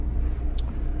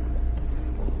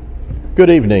Good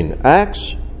evening.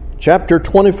 Acts chapter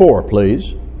 24,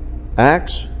 please.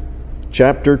 Acts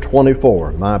chapter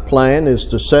 24. My plan is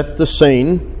to set the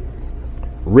scene,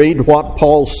 read what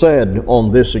Paul said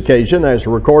on this occasion as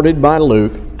recorded by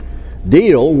Luke,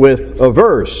 deal with a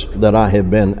verse that I have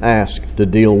been asked to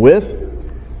deal with,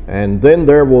 and then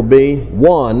there will be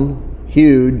one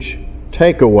huge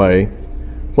takeaway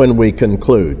when we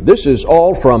conclude. This is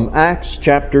all from Acts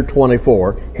chapter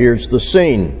 24. Here's the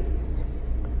scene.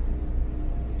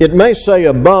 It may say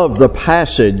above the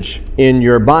passage in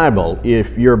your Bible,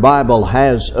 if your Bible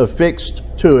has affixed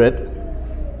to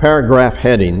it paragraph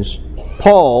headings,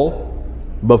 Paul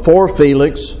before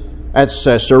Felix at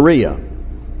Caesarea.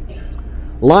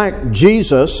 Like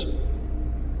Jesus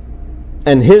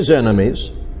and his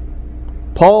enemies,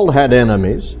 Paul had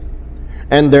enemies,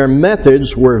 and their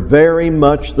methods were very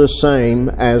much the same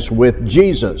as with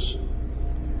Jesus.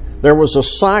 There was a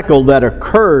cycle that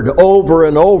occurred over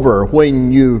and over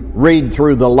when you read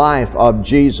through the life of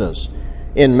Jesus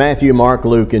in Matthew, Mark,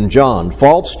 Luke, and John.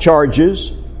 False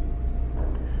charges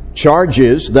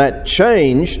that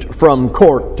changed from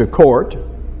court to court,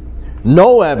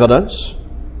 no evidence,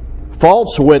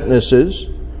 false witnesses,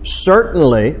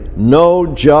 certainly no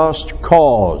just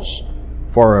cause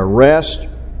for arrest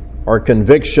or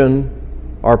conviction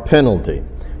or penalty.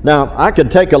 Now, I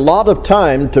could take a lot of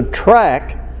time to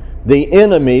track the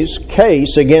enemy's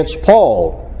case against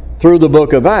Paul through the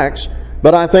book of Acts,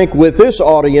 but I think with this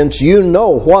audience you know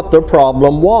what the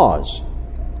problem was.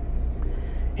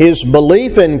 His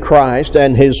belief in Christ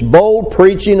and his bold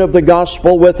preaching of the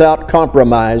gospel without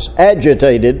compromise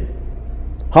agitated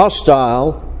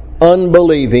hostile,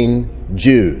 unbelieving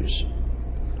Jews.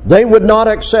 They would not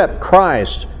accept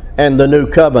Christ and the new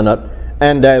covenant,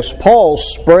 and as Paul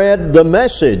spread the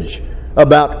message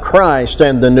about Christ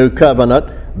and the new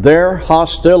covenant, their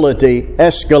hostility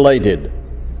escalated.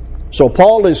 So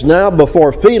Paul is now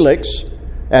before Felix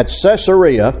at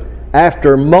Caesarea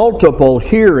after multiple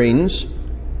hearings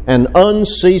and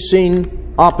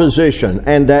unceasing opposition.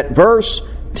 And at verse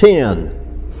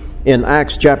 10 in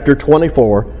Acts chapter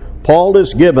 24, Paul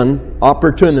is given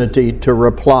opportunity to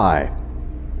reply.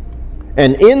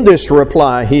 And in this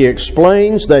reply, he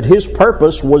explains that his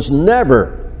purpose was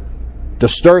never to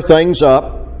stir things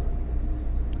up.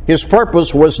 His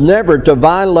purpose was never to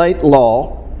violate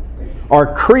law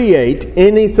or create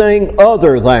anything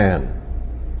other than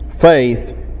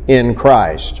faith in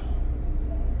Christ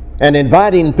and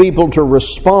inviting people to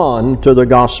respond to the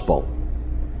gospel.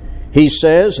 He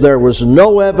says there was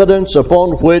no evidence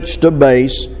upon which to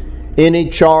base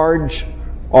any charge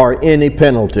or any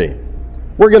penalty.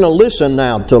 We're going to listen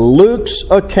now to Luke's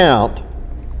account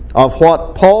of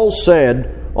what Paul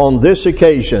said on this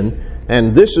occasion,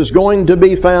 and this is going to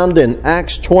be found in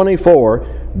Acts 24,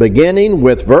 beginning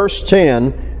with verse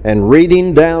 10 and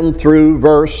reading down through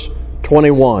verse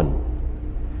 21.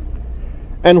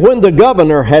 And when the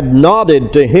governor had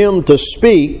nodded to him to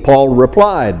speak, Paul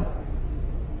replied,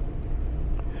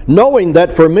 "Knowing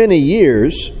that for many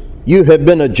years you have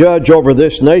been a judge over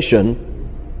this nation,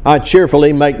 I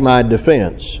cheerfully make my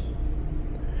defense.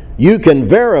 You can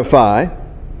verify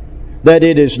that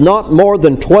it is not more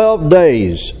than 12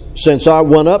 days since I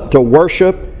went up to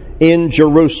worship in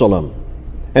Jerusalem,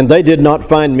 and they did not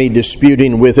find me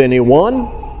disputing with anyone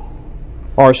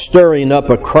or stirring up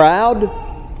a crowd,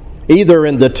 either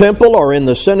in the temple or in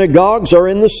the synagogues or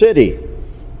in the city.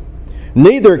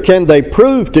 Neither can they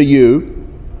prove to you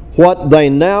what they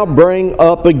now bring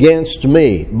up against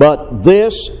me, but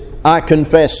this I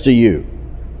confess to you,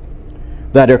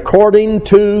 that according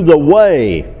to the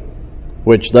way,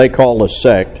 which they call a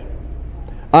sect,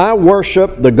 I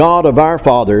worship the God of our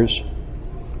fathers,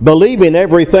 believing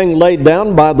everything laid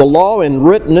down by the law and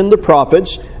written in the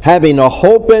prophets, having a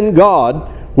hope in God,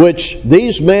 which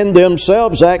these men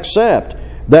themselves accept,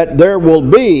 that there will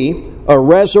be a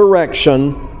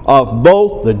resurrection of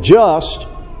both the just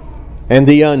and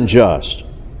the unjust.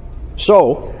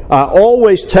 So, I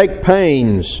always take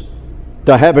pains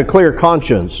to have a clear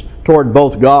conscience toward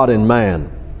both God and man.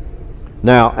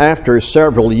 Now, after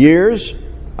several years,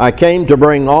 I came to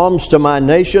bring alms to my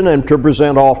nation and to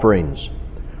present offerings.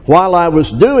 While I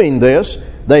was doing this,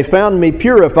 they found me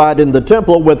purified in the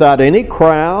temple without any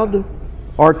crowd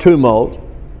or tumult.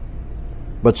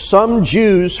 But some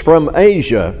Jews from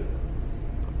Asia,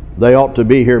 they ought to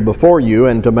be here before you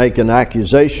and to make an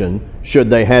accusation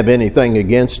should they have anything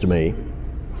against me.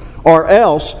 Or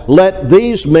else let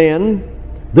these men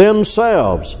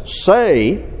themselves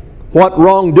say what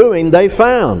wrongdoing they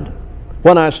found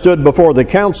when I stood before the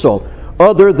council,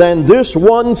 other than this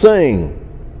one thing,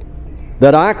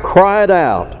 that I cried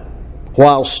out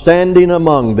while standing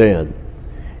among them,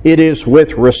 It is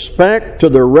with respect to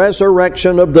the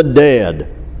resurrection of the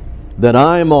dead that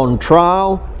I am on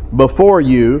trial before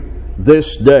you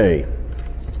this day.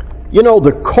 You know,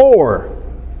 the core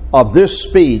of this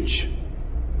speech,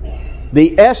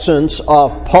 the essence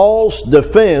of Paul's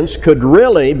defense, could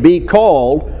really be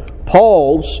called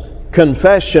Paul's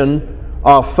confession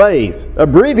of faith.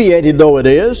 Abbreviated though it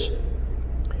is,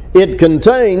 it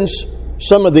contains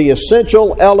some of the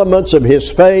essential elements of his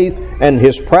faith and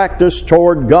his practice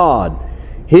toward God.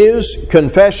 His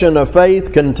confession of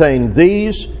faith contained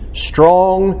these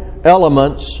strong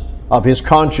elements of his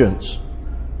conscience,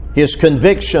 his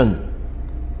conviction,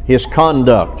 his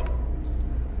conduct.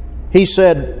 He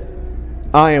said,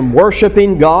 I am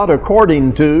worshiping God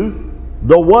according to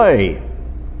the way.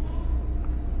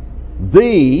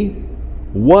 The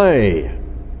way.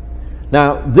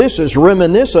 Now, this is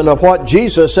reminiscent of what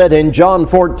Jesus said in John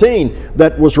 14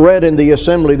 that was read in the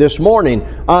assembly this morning.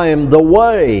 I am the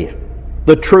way,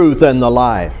 the truth, and the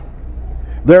life.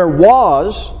 There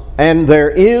was, and there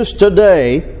is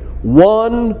today,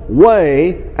 one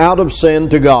way out of sin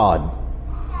to God.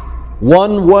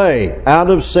 One way out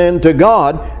of sin to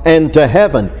God and to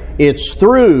heaven. It's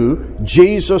through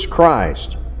Jesus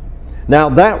Christ. Now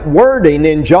that wording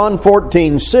in John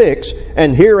 14:6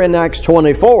 and here in Acts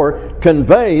 24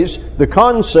 conveys the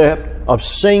concept of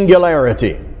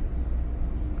singularity.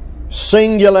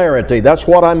 Singularity. That's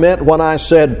what I meant when I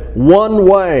said one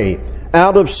way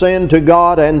out of sin to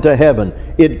God and to heaven.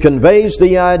 It conveys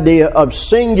the idea of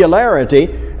singularity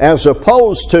as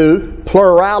opposed to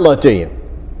plurality.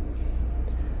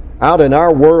 Out in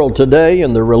our world today,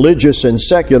 in the religious and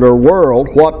secular world,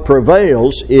 what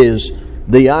prevails is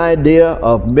the idea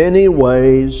of many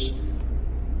ways,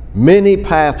 many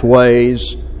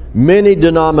pathways, many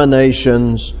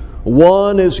denominations,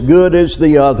 one as good as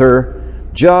the other.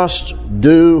 Just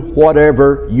do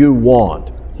whatever you want,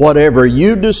 whatever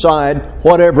you decide,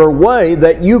 whatever way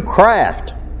that you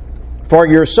craft for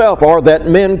yourself or that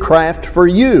men craft for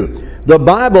you. The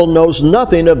Bible knows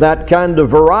nothing of that kind of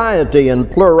variety and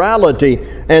plurality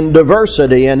and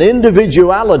diversity and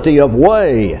individuality of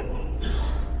way.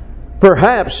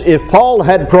 Perhaps if Paul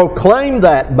had proclaimed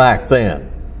that back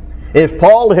then, if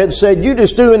Paul had said, you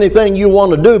just do anything you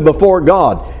want to do before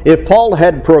God, if Paul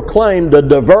had proclaimed a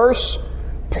diverse,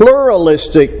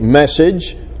 pluralistic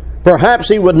message, perhaps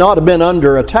he would not have been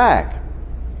under attack.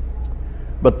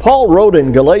 But Paul wrote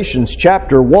in Galatians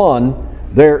chapter 1,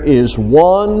 there is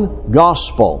one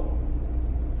gospel,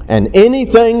 and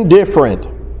anything different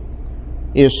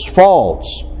is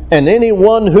false. And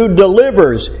anyone who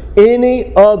delivers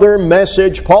any other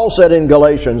message, Paul said in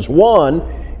Galatians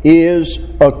 1, is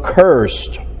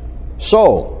accursed.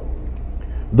 So,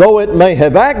 though it may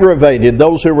have aggravated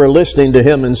those who were listening to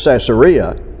him in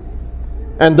Caesarea,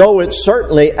 and though it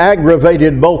certainly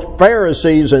aggravated both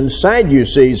Pharisees and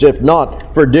Sadducees, if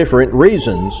not for different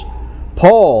reasons,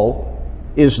 Paul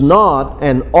is not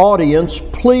an audience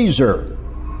pleaser.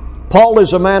 Paul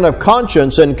is a man of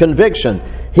conscience and conviction.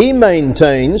 He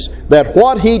maintains that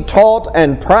what he taught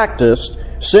and practiced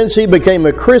since he became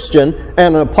a Christian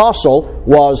and an apostle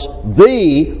was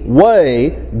the way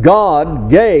God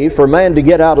gave for man to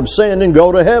get out of sin and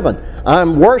go to heaven.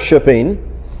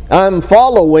 I'm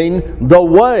following the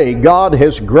way God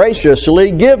has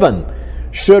graciously given.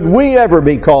 Should we ever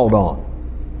be called on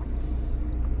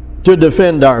to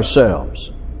defend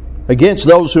ourselves against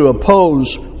those who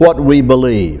oppose what we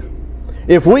believe,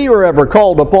 if we are ever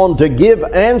called upon to give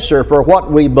answer for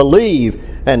what we believe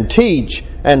and teach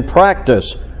and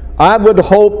practice, I would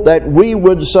hope that we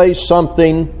would say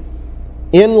something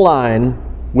in line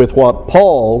with what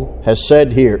Paul has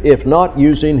said here, if not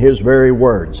using his very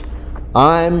words.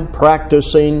 I'm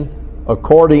practicing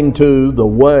according to the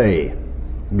way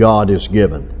God has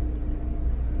given.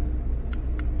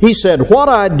 He said, what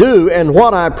I do and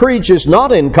what I preach is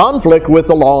not in conflict with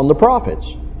the law and the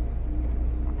prophets.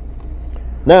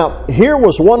 Now, here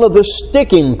was one of the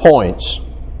sticking points.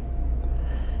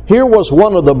 Here was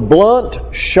one of the blunt,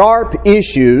 sharp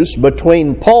issues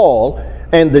between Paul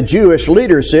and the Jewish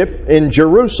leadership in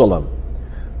Jerusalem.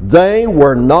 They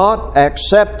were not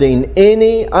accepting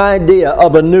any idea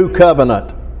of a new covenant.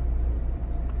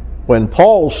 When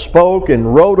Paul spoke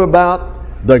and wrote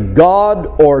about the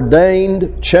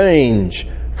God-ordained change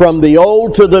from the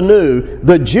old to the new,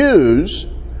 the Jews,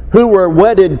 who were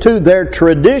wedded to their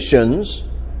traditions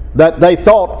that they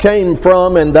thought came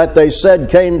from and that they said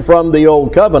came from the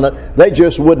old covenant, they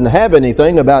just wouldn't have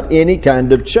anything about any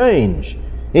kind of change,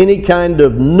 any kind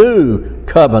of new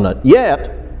covenant.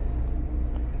 Yet,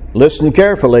 listen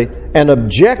carefully, an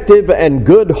objective and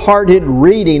good-hearted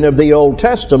reading of the Old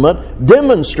Testament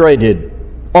demonstrated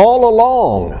all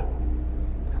along,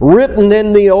 written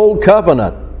in the Old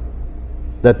Covenant,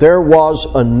 that there was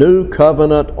a new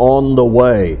covenant on the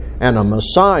way and a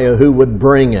Messiah who would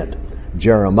bring it.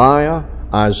 Jeremiah,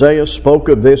 Isaiah spoke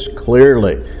of this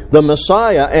clearly. The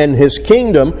Messiah and His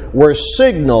kingdom were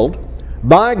signaled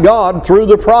by God through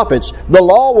the prophets. The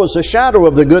law was a shadow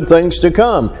of the good things to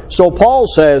come. So Paul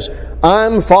says,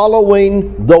 I'm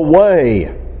following the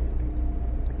way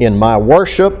in my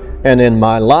worship and in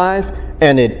my life,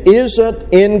 and it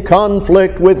isn't in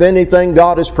conflict with anything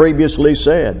God has previously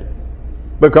said.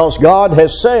 Because God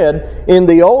has said in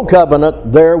the Old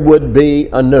Covenant there would be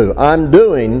a new. I'm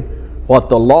doing what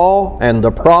the law and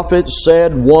the prophets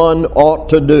said one ought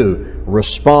to do.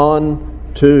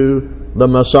 Respond to the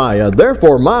Messiah.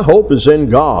 Therefore, my hope is in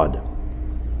God.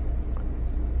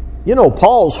 You know,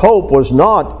 Paul's hope was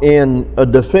not in a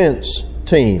defense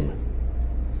team.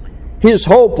 His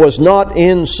hope was not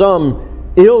in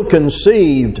some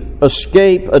ill-conceived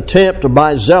escape attempt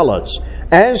by zealots.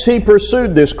 As he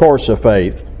pursued this course of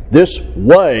faith, this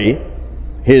way,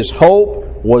 his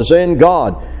hope was in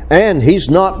God. And he's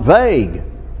not vague.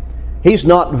 He's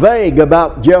not vague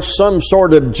about just some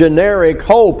sort of generic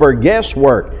hope or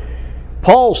guesswork.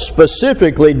 Paul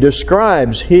specifically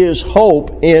describes his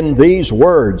hope in these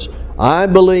words: I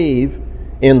believe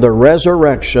in the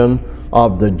resurrection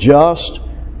of the just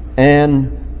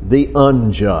and the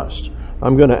unjust.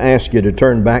 I'm going to ask you to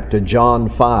turn back to John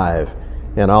 5,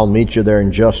 and I'll meet you there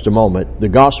in just a moment. The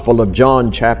Gospel of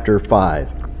John, chapter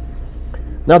 5.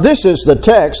 Now, this is the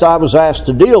text I was asked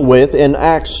to deal with in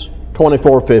Acts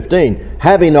 24:15.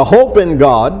 Having a hope in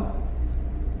God,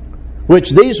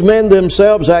 which these men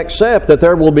themselves accept that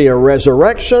there will be a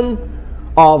resurrection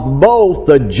of both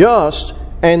the just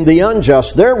and the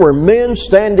unjust. There were men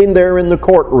standing there in the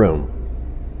courtroom,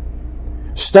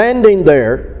 standing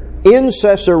there in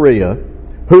Caesarea,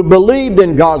 who believed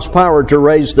in God's power to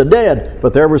raise the dead.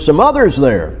 But there were some others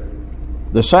there,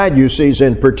 the Sadducees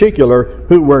in particular,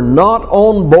 who were not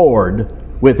on board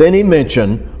with any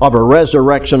mention of a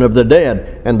resurrection of the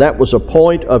dead. And that was a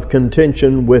point of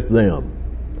contention with them.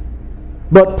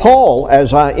 But Paul,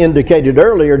 as I indicated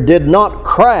earlier, did not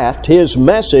craft his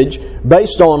message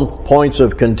based on points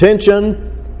of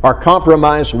contention or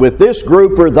compromise with this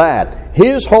group or that.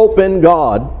 His hope in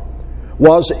God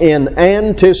was in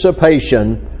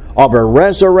anticipation of a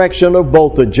resurrection of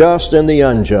both the just and the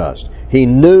unjust. He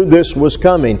knew this was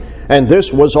coming, and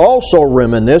this was also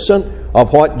reminiscent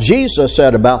of what Jesus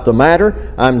said about the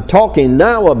matter. I'm talking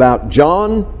now about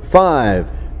John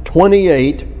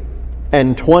 5:28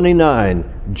 and 29.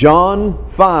 John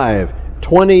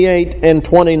 5:28 and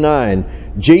 29.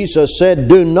 Jesus said,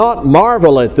 "Do not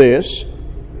marvel at this,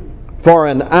 for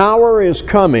an hour is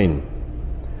coming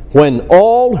when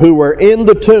all who are in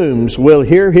the tombs will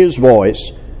hear His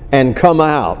voice and come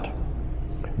out.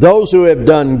 Those who have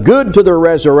done good to the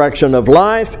resurrection of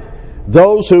life,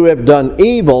 those who have done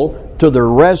evil to the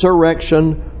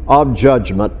resurrection of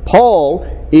judgment." Paul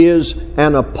is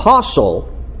an apostle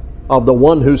of the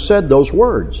one who said those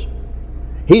words.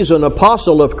 He's an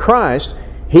apostle of Christ.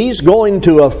 He's going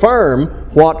to affirm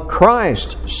what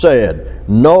Christ said,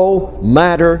 no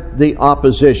matter the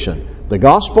opposition. The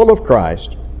gospel of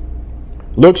Christ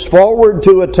looks forward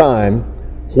to a time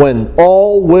when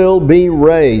all will be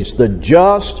raised, the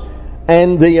just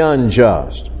and the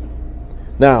unjust.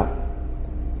 Now,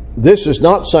 this is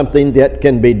not something that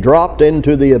can be dropped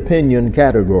into the opinion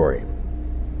category.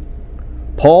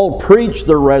 Paul preached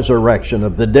the resurrection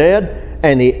of the dead,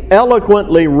 and he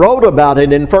eloquently wrote about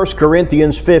it in 1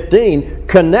 Corinthians 15,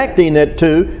 connecting it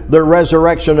to the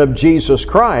resurrection of Jesus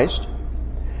Christ.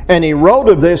 And he wrote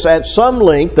of this at some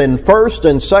length in 1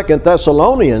 and 2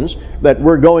 Thessalonians that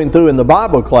we're going through in the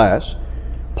Bible class.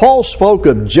 Paul spoke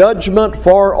of judgment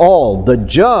for all. The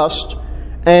just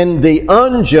and the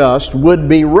unjust would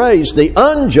be raised. The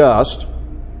unjust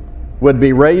would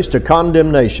be raised to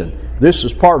condemnation. This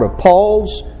is part of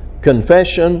Paul's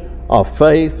confession of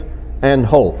faith and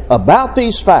hope. About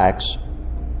these facts,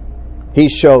 he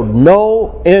showed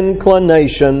no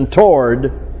inclination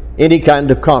toward any kind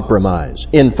of compromise.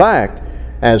 In fact,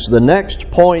 as the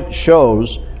next point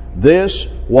shows, this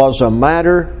was a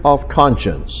matter of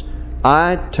conscience.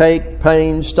 I take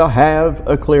pains to have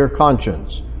a clear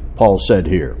conscience, Paul said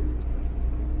here.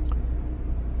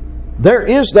 There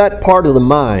is that part of the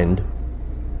mind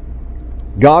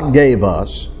God gave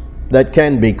us that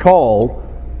can be called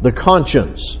the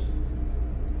conscience.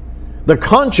 The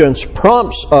conscience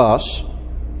prompts us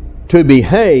to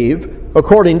behave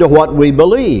according to what we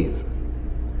believe.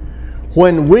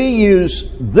 When we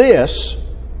use this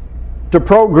to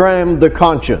program the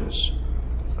conscience,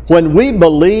 when we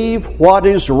believe what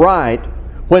is right,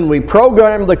 when we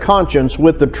program the conscience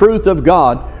with the truth of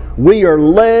God, we are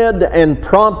led and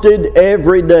prompted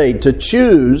every day to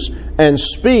choose and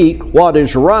speak what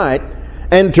is right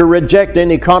and to reject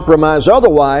any compromise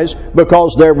otherwise,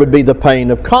 because there would be the pain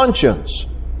of conscience.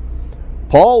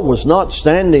 Paul was not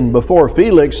standing before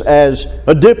Felix as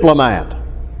a diplomat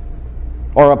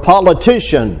or a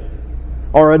politician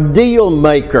or a deal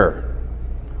maker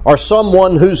or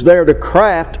someone who's there to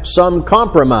craft some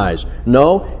compromise.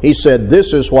 No, he said,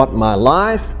 this is what my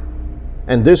life,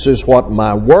 and this is what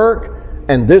my work,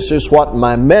 and this is what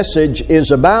my message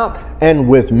is about, and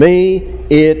with me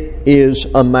it is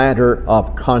a matter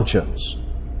of conscience.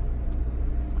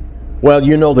 Well,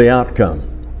 you know the outcome.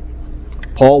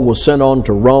 Paul was sent on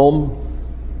to Rome.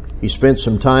 He spent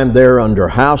some time there under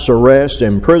house arrest,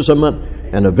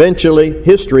 imprisonment, and eventually,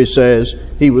 history says,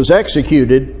 he was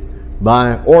executed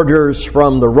by orders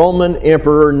from the Roman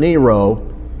Emperor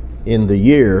Nero in the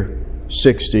year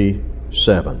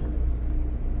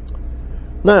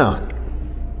 67. Now,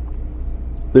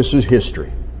 this is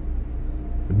history.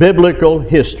 Biblical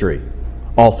history.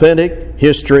 Authentic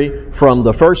history from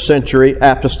the first century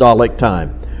apostolic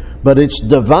time. But it's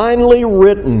divinely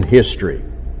written history.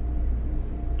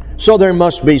 So there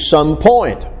must be some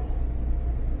point.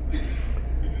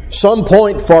 Some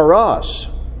point for us.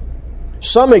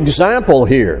 Some example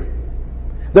here.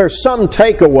 There's some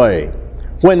takeaway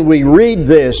when we read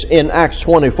this in Acts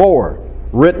 24,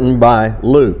 written by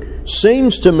Luke.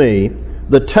 Seems to me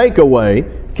the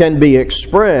takeaway can be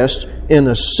expressed in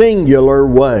a singular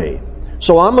way.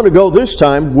 So I'm going to go this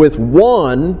time with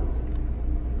one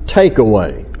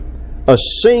takeaway. A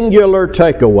singular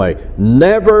takeaway.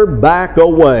 Never back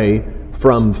away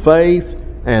from faith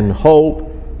and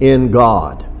hope in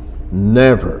God.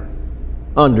 Never.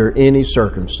 Under any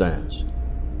circumstance.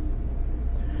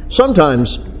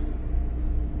 Sometimes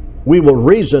we will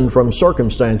reason from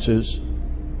circumstances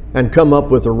and come up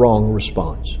with a wrong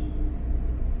response.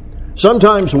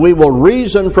 Sometimes we will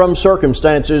reason from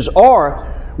circumstances,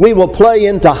 or we will play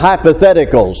into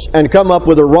hypotheticals and come up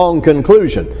with a wrong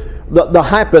conclusion. The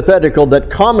hypothetical that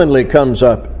commonly comes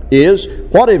up is,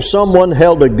 what if someone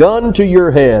held a gun to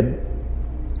your head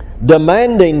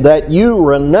demanding that you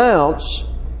renounce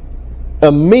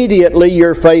immediately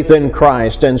your faith in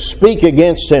Christ and speak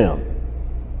against Him?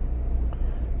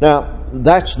 Now,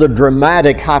 that's the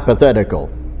dramatic hypothetical.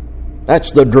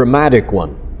 That's the dramatic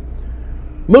one.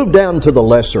 Move down to the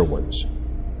lesser ones.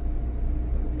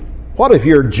 What if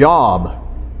your job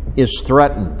is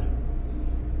threatened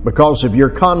because of your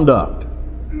conduct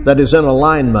that is in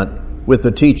alignment with the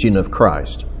teaching of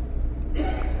Christ?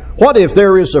 What if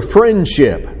there is a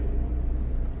friendship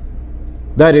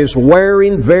that is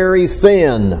wearing very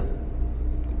thin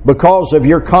because of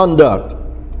your conduct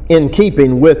in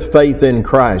keeping with faith in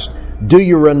Christ? Do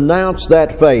you renounce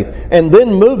that faith? And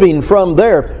then moving from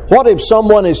there, what if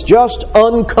someone is just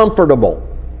uncomfortable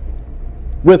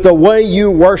with the way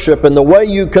you worship and the way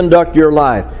you conduct your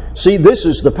life? See, this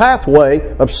is the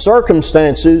pathway of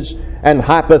circumstances and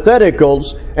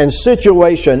hypotheticals and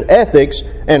situation ethics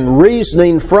and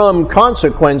reasoning from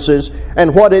consequences,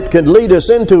 and what it could lead us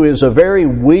into is a very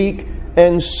weak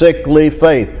and sickly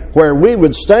faith, where we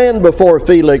would stand before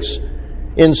Felix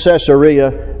in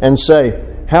Caesarea and say,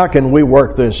 how can we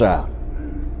work this out?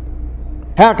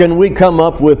 How can we come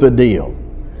up with a deal?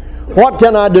 What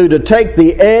can I do to take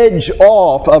the edge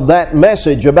off of that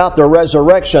message about the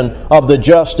resurrection of the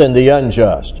just and the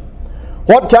unjust?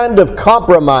 What kind of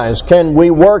compromise can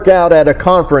we work out at a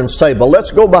conference table?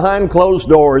 Let's go behind closed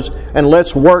doors and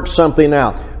let's work something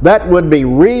out. That would be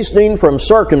reasoning from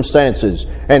circumstances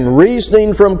and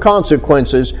reasoning from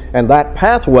consequences, and that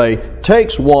pathway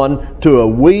takes one to a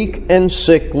weak and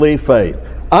sickly faith.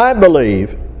 I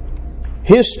believe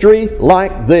history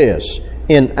like this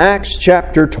in Acts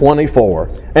chapter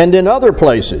 24 and in other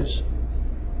places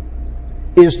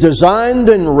is designed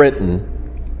and written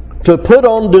to put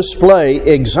on display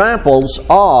examples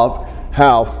of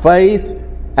how faith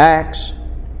acts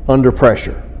under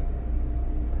pressure.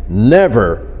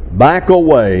 Never back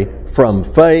away from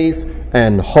faith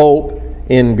and hope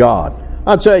in God.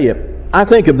 I'll tell you, I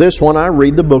think of this when I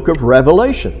read the book of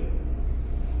Revelation.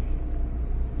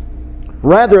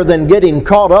 Rather than getting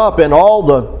caught up in all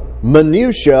the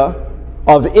minutia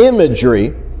of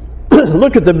imagery,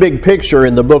 look at the big picture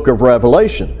in the book of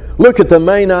Revelation. Look at the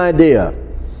main idea.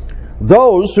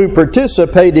 Those who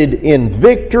participated in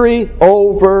victory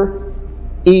over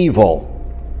evil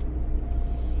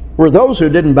were those who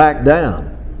didn't back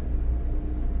down.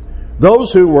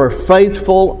 Those who were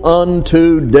faithful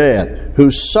unto death, who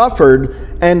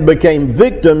suffered and became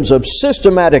victims of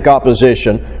systematic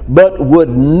opposition, but would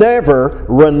never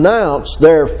renounce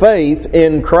their faith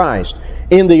in Christ.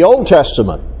 In the Old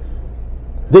Testament,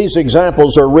 these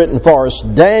examples are written for us.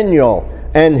 Daniel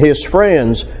and his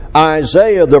friends,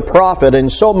 Isaiah the prophet,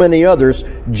 and so many others.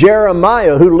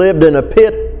 Jeremiah, who lived in a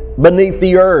pit beneath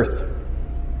the earth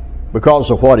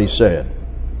because of what he said.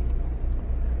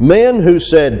 Men who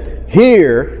said,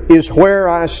 "Here is where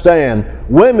I stand."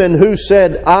 Women who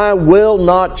said, "I will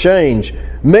not change."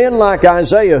 Men like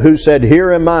Isaiah who said,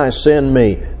 "Here am I, send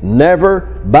me." Never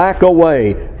back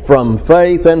away from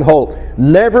faith and hope.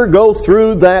 Never go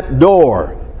through that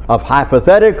door of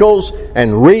hypotheticals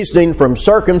and reasoning from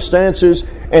circumstances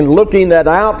and looking at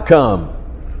outcome.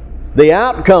 The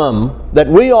outcome that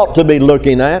we ought to be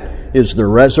looking at is the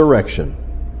resurrection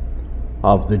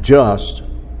of the just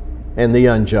and the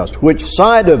unjust. Which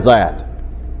side of that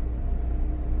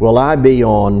will I be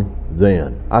on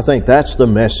then? I think that's the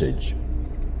message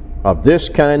of this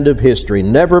kind of history.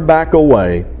 Never back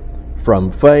away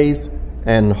from faith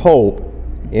and hope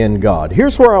in God.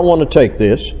 Here's where I want to take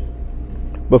this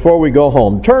before we go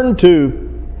home. Turn to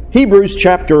Hebrews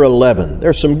chapter 11.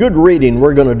 There's some good reading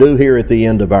we're going to do here at the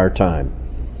end of our time.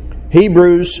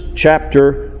 Hebrews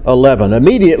chapter 11.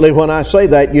 Immediately when I say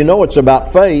that, you know it's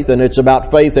about faith, and it's about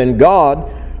faith in God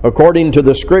according to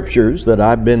the Scriptures that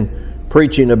I've been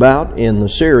preaching about in the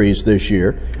series this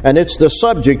year. And it's the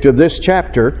subject of this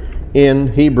chapter in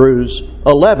Hebrews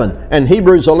 11. And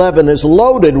Hebrews 11 is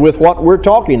loaded with what we're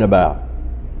talking about.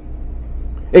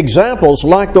 Examples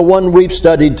like the one we've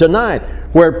studied tonight,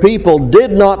 where people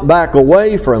did not back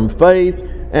away from faith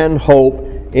and hope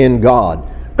in God.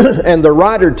 And the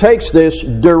writer takes this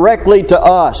directly to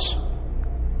us.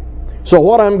 So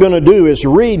what I'm going to do is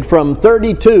read from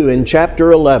 32 in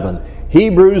chapter 11.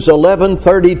 Hebrews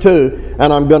 11:32,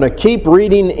 and I'm going to keep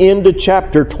reading into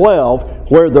chapter 12,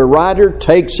 where the writer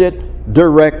takes it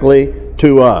directly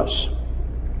to us.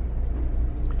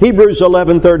 Hebrews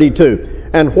 11:32,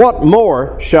 "And what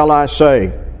more shall I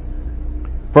say?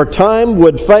 For time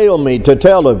would fail me to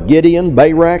tell of Gideon,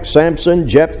 Barak, Samson,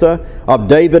 Jephthah, of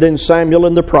David and Samuel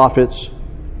and the prophets,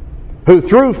 who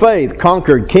through faith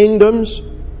conquered kingdoms,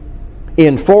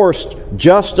 enforced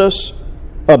justice,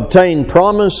 obtained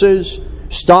promises,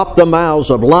 stopped the mouths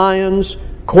of lions,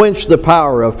 quenched the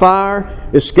power of fire,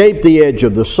 escaped the edge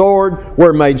of the sword,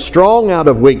 were made strong out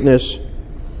of weakness,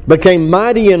 became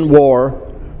mighty in war,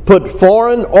 put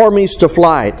foreign armies to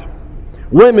flight.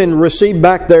 Women received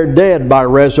back their dead by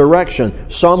resurrection.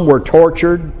 Some were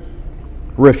tortured,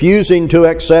 refusing to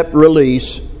accept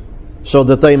release so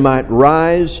that they might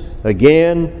rise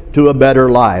again to a better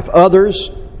life.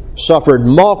 Others suffered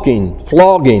mocking,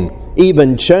 flogging,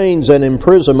 even chains and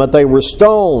imprisonment. They were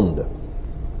stoned.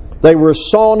 They were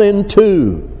sawn in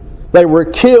two. They were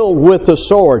killed with the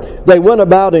sword. They went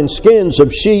about in skins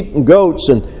of sheep and goats,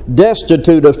 and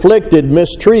destitute, afflicted,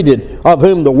 mistreated, of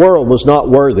whom the world was not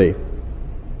worthy.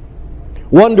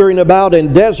 Wandering about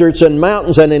in deserts and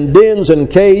mountains and in dens and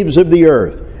caves of the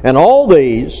earth. And all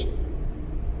these,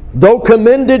 though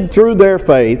commended through their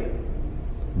faith,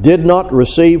 did not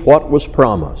receive what was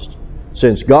promised,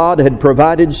 since God had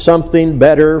provided something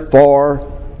better for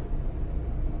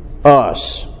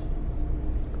us,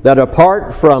 that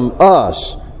apart from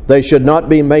us they should not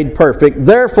be made perfect.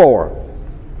 Therefore,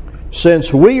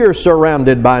 since we are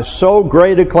surrounded by so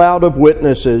great a cloud of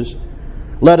witnesses,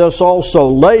 let us also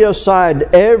lay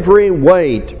aside every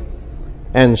weight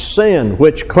and sin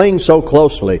which clings so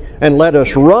closely, and let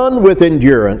us run with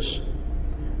endurance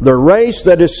the race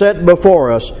that is set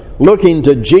before us, looking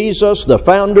to Jesus, the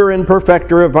founder and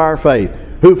perfecter of our faith,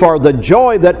 who for the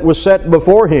joy that was set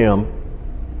before him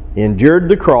endured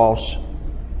the cross,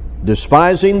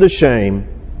 despising the shame,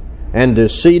 and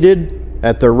is seated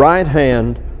at the right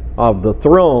hand of the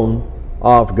throne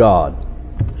of God.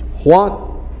 What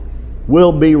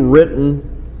will be written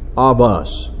of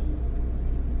us?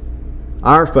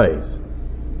 Our faith.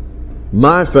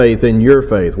 My faith and your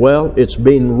faith. Well, it's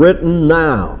being written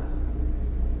now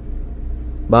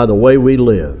by the way we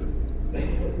live.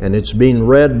 And it's being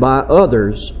read by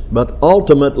others, but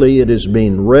ultimately it is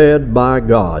being read by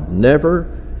God.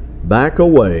 Never back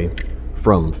away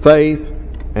from faith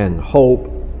and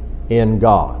hope in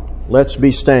God. Let's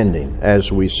be standing as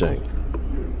we sing.